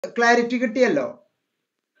clarity കിട്ടിയല്ലോ?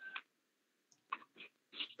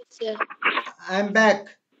 I am back.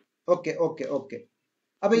 Okay.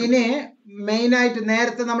 അപ്പൊ ഇനി മെയിൻ ആയിട്ട്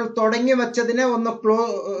നേരത്തെ നമ്മൾ തുടങ്ങി വെച്ചതിനെ ഒന്ന്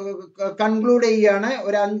കൺക്ലൂഡ് ചെയ്യാണ്.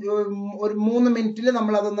 ഒരു 3 മിനിറ്റിൽ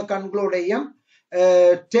നമ്മൾ അതൊന്ന് കൺക്ലൂഡ് ചെയ്യാം.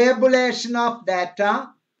 Tabulation of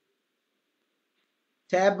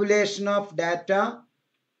data.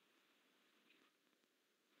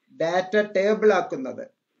 Data table ആക്കുന്നത്.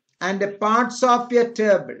 And parts of a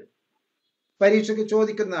table. പരീക്ഷയ്ക്ക്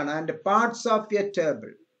ചോദിക്കുന്നതാണ്. And parts of a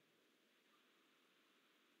table.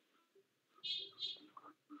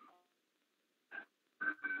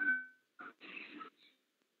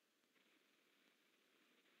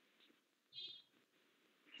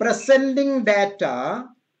 Presenting data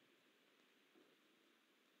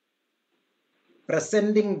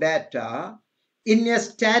in a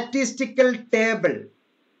statistical table.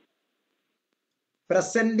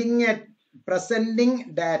 Presenting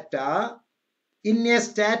data in a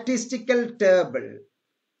statistical table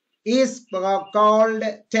is called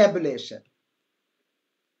tabulation.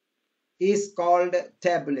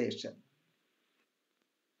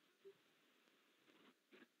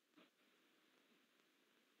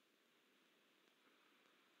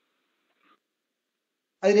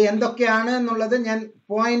 അതിൽ എന്തൊക്കെയാണ് എന്നുള്ളത് ഞാൻ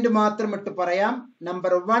point മാത്രം ഇട്ട് പറയാം.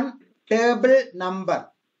 Number 1, table number.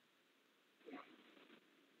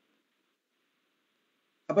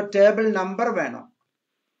 അപ്പൊ ടേബിൾ നമ്പർ വേണം.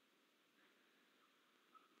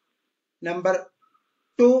 Number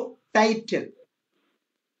 2, title.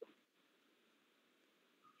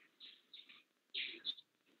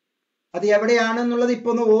 അത് എവിടെയാണെന്നുള്ളത്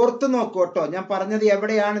ഇപ്പൊ ഒന്ന് ഓർത്ത് നോക്കൂ കേട്ടോ. ഞാൻ പറഞ്ഞത്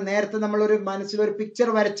എവിടെയാണ്, നേരത്തെ നമ്മൾ ഒരു മനസ്സിലൊരു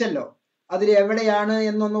പിക്ചർ വരച്ചല്ലോ, അതിൽ എവിടെയാണ്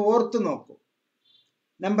എന്നൊന്ന് ഓർത്തു നോക്കൂ.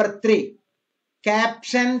 Number 3,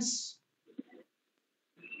 captions.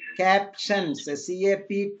 CAPTIONS,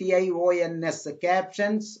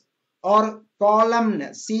 captions, or column,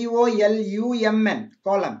 COLUMN,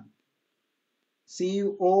 column.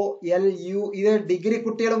 ഇത് ഡിഗ്രി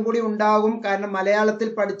കുട്ടികളും കൂടി ഉണ്ടാകും. കാരണം മലയാളത്തിൽ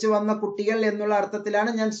പഠിച്ചു വന്ന കുട്ടികൾ എന്നുള്ള അർത്ഥത്തിലാണ്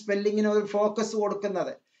ഞാൻ സ്പെല്ലിങ്ങിന് ഒരു ഫോക്കസ്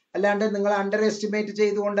കൊടുക്കുന്നത്. അല്ലാണ്ട് നിങ്ങൾ അണ്ടർ എസ്റ്റിമേറ്റ്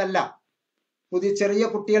ചെയ്തുകൊണ്ടല്ല. പുതിയ ചെറിയ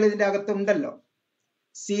കുട്ടികൾ ഇതിന്റെ അകത്തുണ്ടല്ലോ.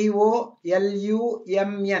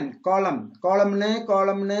 COLUMN, column.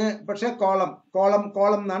 കോളംന് പക്ഷെ കോളം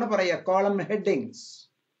എന്നാണ് പറയുക. Column headings,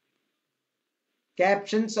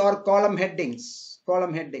 captions or column headings.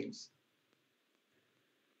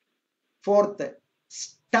 4th,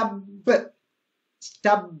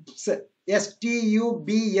 stubs,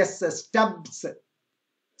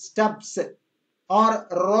 stubs or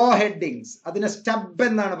row headings. അതിനെ സ്റ്റബ്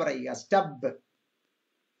എന്നാണ് പറയുക. Stubbs,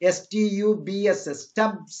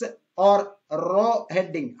 stubs or row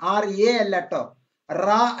heading. RA അല്ല കേട്ടോ,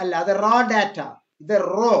 RA അല്ല, അത് raw data. ഇത്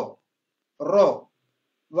row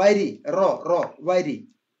വരി, വരി.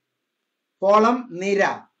 കോളം നിര,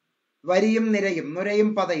 വരിയും നിരയും, നുരയും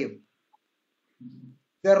പതയും.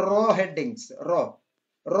 The row headings. row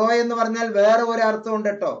എന്ന് പറഞ്ഞാൽ വേറെ ഒരു അർത്ഥം ഉണ്ട്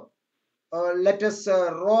കേട്ടോ. Let us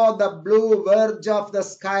row the blue verge of the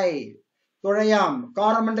sky. തുഴയാം.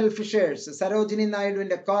 Coromandel fissures, Sarojini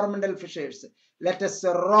നായിഡുവിന്റെ Coromandel fissures. Let us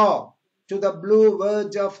row to the blue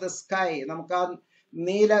verge of the sky. നമുക്ക് ആ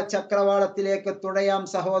നീല ചക്രവാളത്തിലേക്ക് തുഴയാം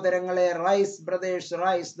സഹോദരങ്ങളെ. Rise brothers,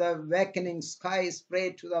 rise. The awakening skies pray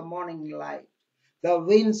to the morning light. The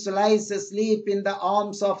wind lies asleep in the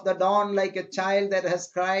arms of the dawn like a child that has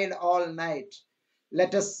cried all night.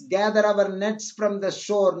 Let us gather our nets from the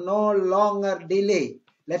shore, no longer delay.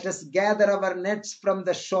 Let us gather our nets from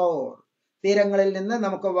the shore. തീരങ്ങളിൽ നിന്ന്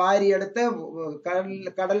നമുക്ക് വാരിയെടുത്ത്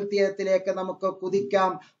കടൽ തീരത്തിലേക്ക് നമുക്ക്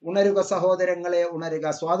കുതിക്കാം. ഉണരുക സഹോദരങ്ങളെ, ഉണരുക.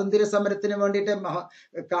 സ്വാതന്ത്ര്യ സമരത്തിന് വേണ്ടിയിട്ട്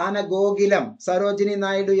കാനഗോകുലം സരോജിനി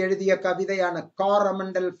നായിഡു എഴുതിയ കവിതയാണ്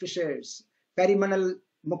കോറമണ്ടൽ ഫിഷേഴ്സ്, കരിമണൽ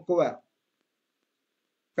മുക്കുവർ.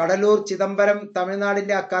 കടലൂർ ചിദംബരം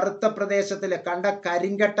തമിഴ്നാടിന്റെ ആ കറുത്ത പ്രദേശത്തില് കണ്ട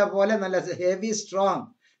കരിങ്കട്ട പോലെ നല്ല ഹെവി സ്ട്രോങ്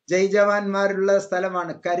ജയ് ജവാന്മാരുള്ള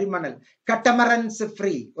സ്ഥലമാണ് കരിമണൽ. കട്ടമറൻസ്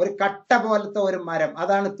ഫ്രീ, ഒരു കട്ട പോലത്തെ ഒരു മരം,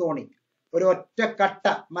 അതാണ് തോണി. ഒരു ഒറ്റ കട്ട,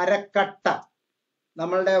 മരക്കട്ട.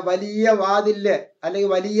 നമ്മളുടെ വലിയ വാതില്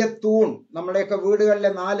അല്ലെങ്കിൽ വലിയ തൂൺ, നമ്മുടെയൊക്കെ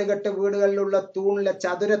വീടുകളിലെ 4 കെട്ട് വീടുകളിലുള്ള തൂണിലെ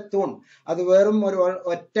ചതുരത്തൂൺ, അത് വെറും ഒരു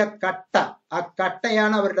ഒറ്റ കട്ട. ആ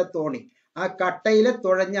കട്ടയാണ് അവരുടെ തോണി. ആ കട്ടയില്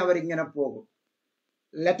തുഴഞ്ഞ് അവരിങ്ങനെ പോകും.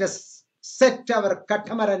 Let us set our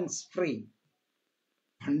catamarans free.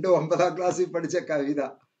 പണ്ട് 9ാം ക്ലാസ്സിൽ പഠിച്ച കവിത.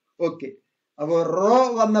 ഓക്കെ, അപ്പോ റോ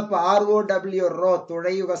വന്നപ്പോ ROW, റോ,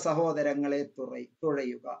 തുഴയുക സഹോദരങ്ങളെ,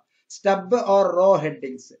 തുഴയുക. Stub or raw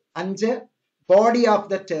headings. 5, body of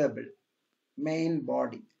the table. Main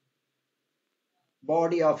body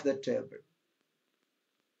of the table.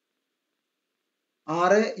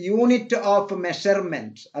 6 unit of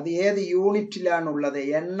measurement. അത് ഏത് യൂണിറ്റിലാണുള്ളത്?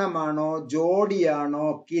 എണ്ണമാണോ, ജോഡിയാണോ,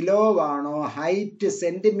 കിലോ ആണോ, ഹൈറ്റ്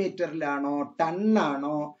സെന്റിമീറ്ററിലാണോ,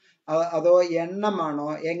 ടണ്ണാണോ, അതോ എണ്ണമാണോ?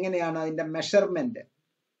 എങ്ങനെയാണ് അതിന്റെ measurement?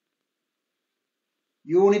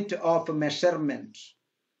 Unit of measurement.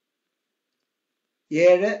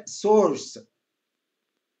 7 source.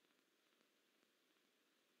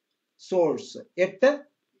 8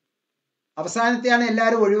 അവസാനത്തെയാണ്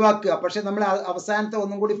എല്ലാവരും ഒഴിവാക്കുക, പക്ഷെ നമ്മൾ അവസാനത്തെ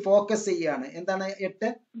ഒന്നും കൂടി ഫോക്കസ് ചെയ്യാണ്. എന്താണ് 8?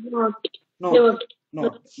 നോട്ട്.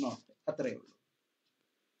 അത്രയേ ഉള്ളൂ.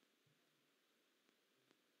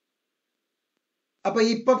 അപ്പൊ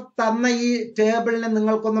ഇപ്പൊ തന്ന ഈ ടേബിളിനെ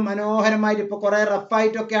നിങ്ങൾക്കൊന്ന് മനോഹരമായിട്ട്, ഇപ്പൊ കുറെ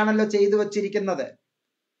റഫായിട്ടൊക്കെ ആണല്ലോ ചെയ്തു വച്ചിരിക്കുന്നത്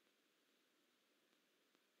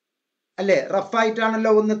അല്ലെ?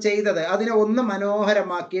 റഫായിട്ടാണല്ലോ ഒന്ന് ചെയ്തത്. അതിനെ ഒന്ന്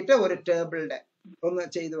മനോഹരമാക്കിയിട്ട് ഒരു ടേബിളിന്റെ ഒന്ന്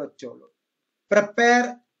ചെയ്തു വെച്ചോളൂ. Prepare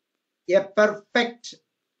a perfect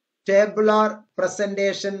tabular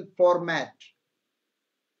presentation format.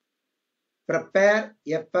 Prepare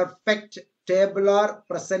a perfect tabular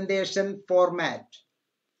presentation format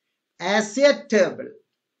as a table.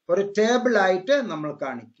 ഒരു ടേബിൾ ആയിട്ട് നമ്മൾ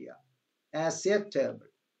കാണിക്കുക. As a table.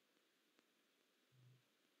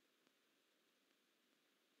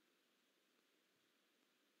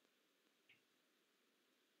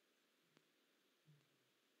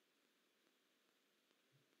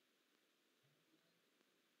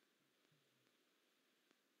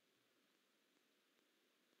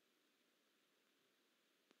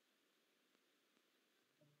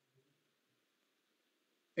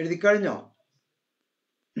 എഴുതി കഴിഞ്ഞോ?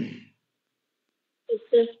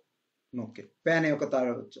 ഓക്കെ, പേനയൊക്കെ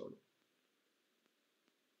താഴെ വെച്ചോളൂ.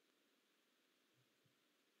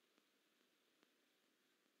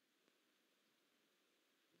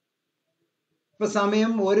 ഇപ്പൊ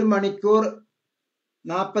സമയം 1 മണിക്കൂർ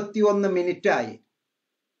 41 മിനിറ്റ് ആയി.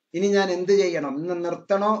 ഇനി ഞാൻ എന്ത് ചെയ്യണം? ഇന്ന്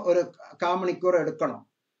നിർത്തണോ, ഒരു 1/4 മണിക്കൂർ എടുക്കണോ?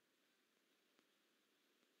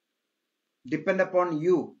 Depend upon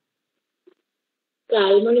you.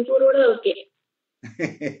 1/4 മണിക്കൂറോടെ ഓക്കെ.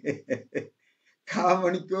 1/4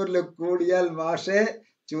 മണിക്കൂറിൽ കൂടിയാൽ മാഷെ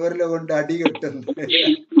ചോറില കൊണ്ട് അടി കിട്ടുന്നു.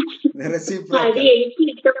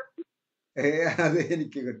 അത്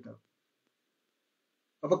എനിക്ക് കിട്ടും.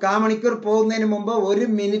 അപ്പൊ 1/4 മണിക്കൂർ പോകുന്നതിന് മുമ്പ് 1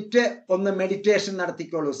 മിനിറ്റ് ഒന്ന് മെഡിറ്റേഷൻ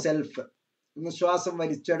നടത്തിക്കോളൂ. സെൽഫ് ഒന്ന് ശ്വാസം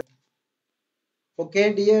വലിച്ചെടു. ഓക്കെ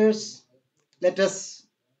ഡിയേഴ്സ്, ലെറ്റ് us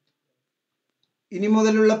ഇനി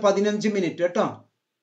മുതലുള്ള 15 മിനിറ്റ് കേട്ടോ.